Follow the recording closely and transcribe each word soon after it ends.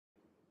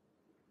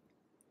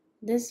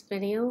This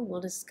video will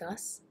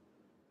discuss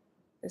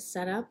the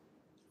setup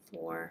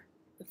for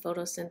the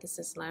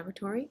photosynthesis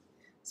laboratory,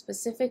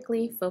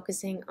 specifically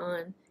focusing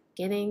on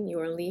getting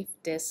your leaf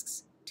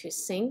discs to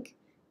sink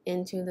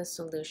into the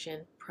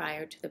solution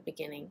prior to the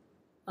beginning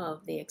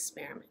of the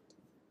experiment.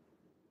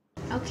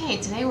 Okay,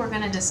 today we're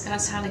going to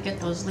discuss how to get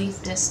those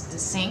leaf discs to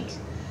sink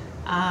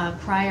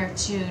prior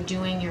to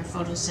doing your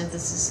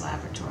photosynthesis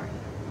laboratory.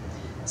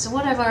 So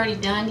what I've already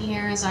done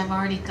here is I've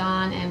already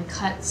gone and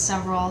cut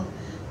several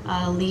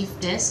leaf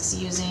discs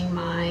using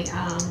my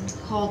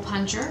hole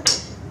puncher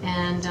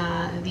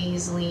and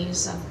these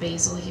leaves of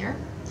basil here.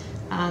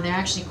 They're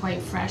actually quite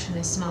fresh and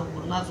they smell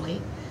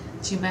lovely.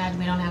 Too bad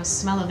we don't have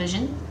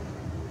smell-o-vision.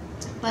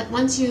 But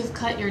once you've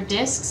cut your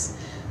discs,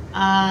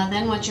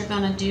 then what you're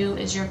going to do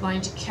is you're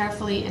going to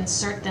carefully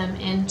insert them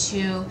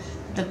into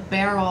the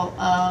barrel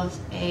of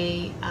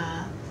a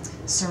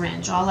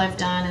syringe. All I've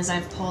done is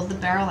I've pulled the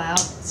barrel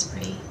out. It's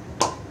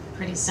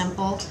pretty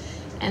simple.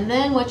 And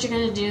then what you're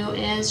going to do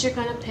is you're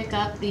going to pick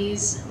up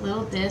these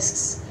little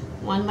discs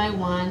one by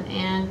one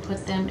and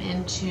put them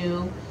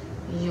into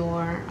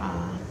your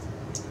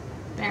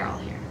barrel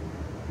here.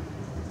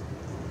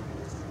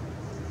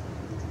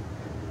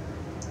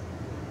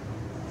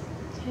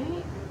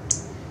 Okay.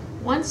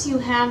 Once you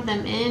have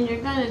them in,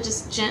 you're going to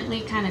just gently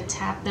kind of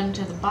tap them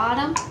to the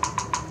bottom.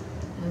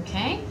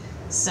 Okay,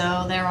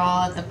 so they're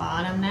all at the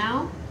bottom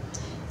now.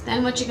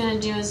 Then what you're going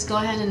to do is go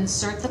ahead and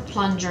insert the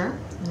plunger,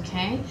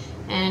 okay,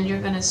 and you're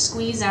going to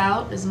squeeze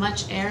out as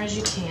much air as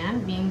you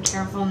can, being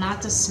careful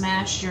not to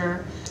smash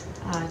your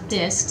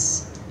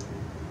discs.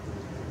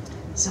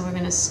 So we're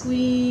going to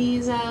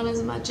squeeze out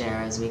as much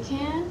air as we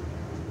can,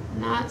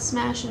 not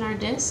smashing our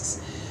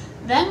discs.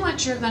 Then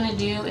what you're going to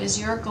do is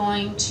you're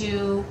going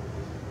to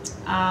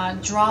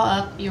draw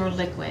up your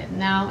liquid.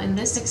 Now in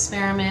this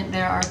experiment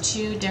there are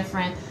two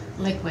different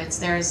liquids.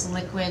 There's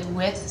liquid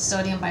with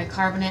sodium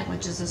bicarbonate,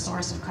 which is the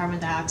source of carbon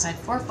dioxide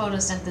for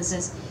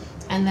photosynthesis,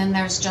 and then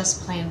there's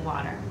just plain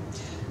water.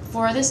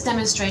 For this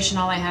demonstration,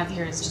 all I have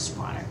here is just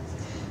water.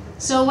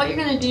 So what you're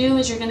going to do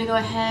is you're going to go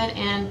ahead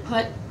and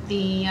put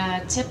the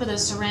tip of the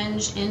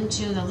syringe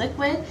into the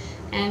liquid,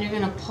 and you're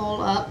going to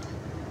pull up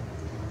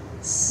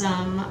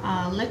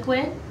some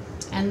liquid,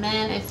 and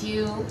then if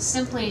you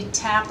simply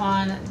tap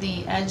on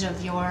the edge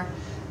of your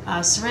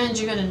syringe,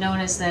 you're going to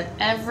notice that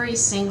every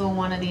single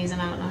one of these,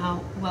 and I don't know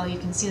how well you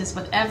can see this,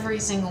 but every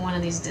single one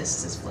of these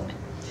discs is fluid.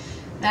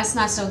 That's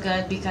not so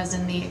good because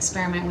in the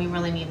experiment we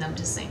really need them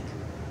to sink.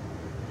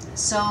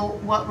 So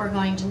what we're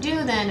going to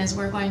do then is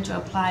we're going to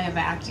apply a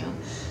vacuum.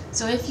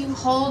 So if you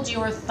hold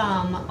your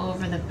thumb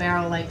over the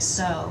barrel like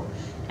so,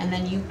 and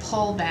then you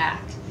pull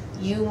back,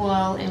 you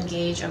will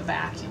engage a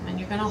vacuum, and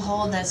you're going to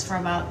hold this for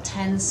about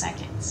 10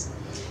 seconds.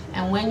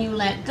 And when you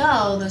let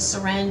go, the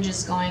syringe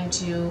is going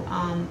to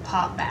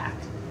pop back.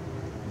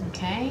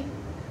 Okay?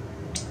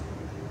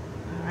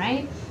 All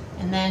right.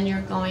 And then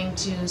you're going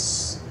to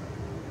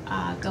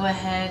go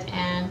ahead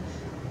and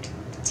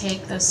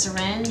take the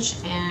syringe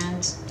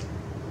and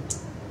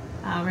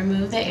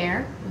remove the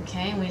air.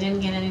 Okay? We didn't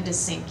get any to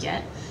sink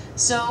yet.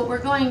 So we're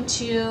going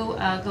to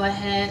go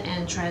ahead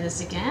and try this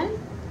again.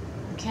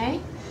 Okay?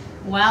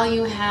 While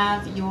you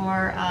have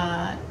your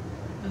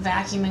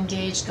vacuum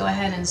engaged, go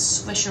ahead and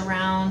swish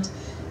around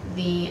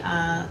the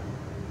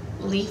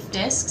leaf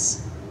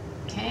discs.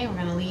 Okay, we're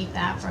going to leave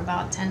that for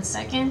about 10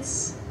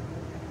 seconds.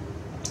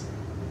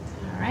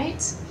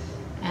 Alright,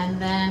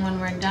 and then when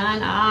we're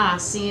done,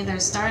 see, they're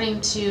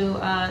starting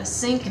to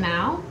sink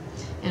now.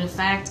 In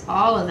fact,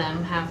 all of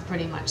them have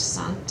pretty much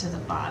sunk to the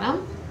bottom,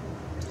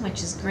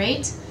 which is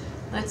great.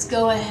 Let's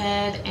go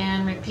ahead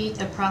and repeat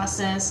the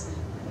process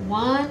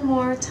one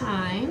more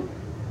time.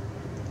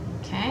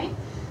 Okay,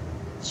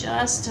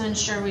 just to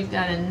ensure we've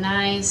got a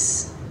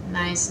nice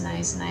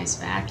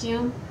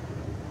vacuum.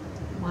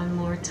 One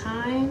more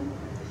time,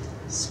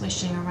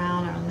 swishing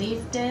around our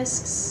leaf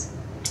discs,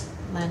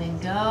 letting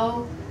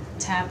go,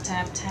 tap,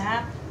 tap,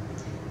 tap,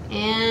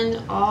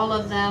 and all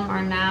of them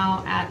are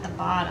now at the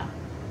bottom.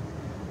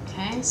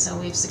 Okay, so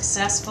we've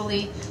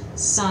successfully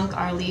sunk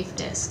our leaf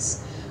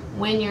discs.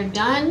 When you're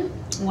done,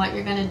 what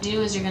you're going to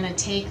do is you're going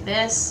to take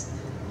this,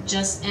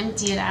 just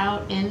empty it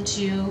out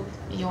into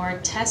your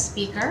test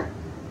beaker.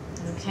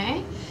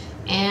 Okay,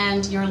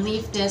 and your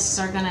leaf discs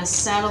are going to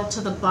settle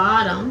to the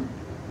bottom.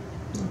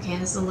 Okay,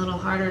 this is a little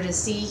harder to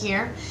see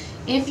here.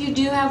 If you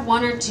do have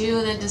one or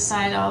two that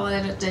decide,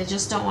 that they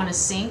just don't want to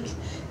sink,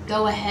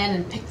 go ahead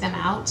and pick them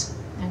out.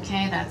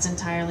 Okay, that's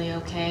entirely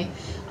okay,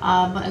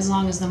 but as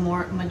long as the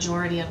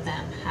majority of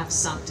them have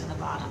sunk to the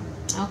bottom.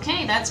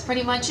 Okay, that's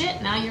pretty much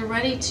it. Now you're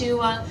ready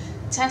to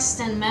test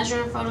and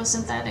measure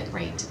photosynthetic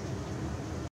rate.